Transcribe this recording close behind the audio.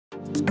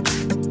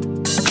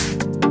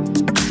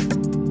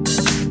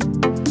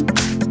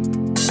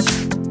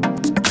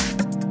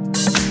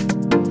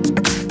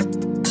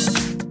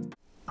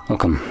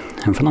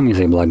I'm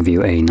using Blackview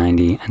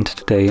A90, and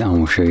today I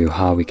will show you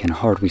how we can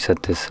hard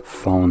reset this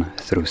phone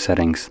through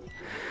settings.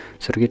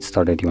 So to get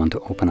started, you want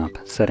to open up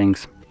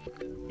Settings,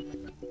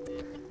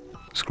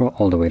 scroll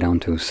all the way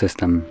down to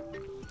System,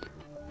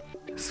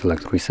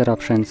 select Reset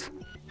Options,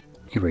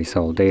 Erase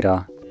All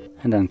Data,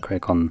 and then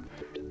click on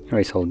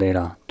Erase All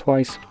Data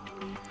twice,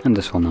 and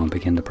this will now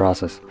begin the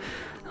process.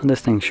 And this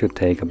thing should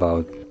take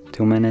about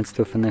 2 minutes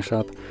to finish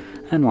up,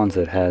 and once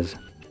it has,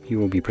 you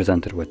will be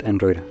presented with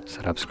Android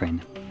setup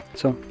screen.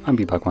 So I'll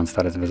be back once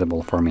that is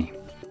visible for me.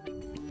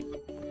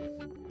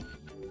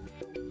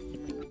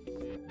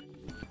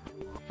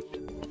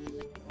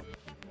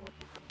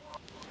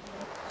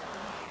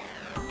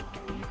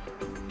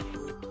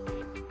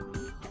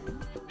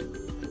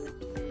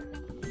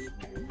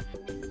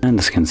 And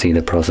as you can see,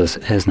 the process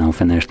is now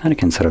finished, and you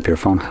can set up your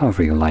phone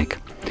however you like.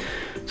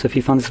 So if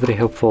you found this video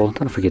helpful,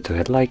 don't forget to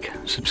hit like,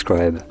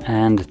 subscribe,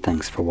 and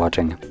thanks for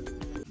watching.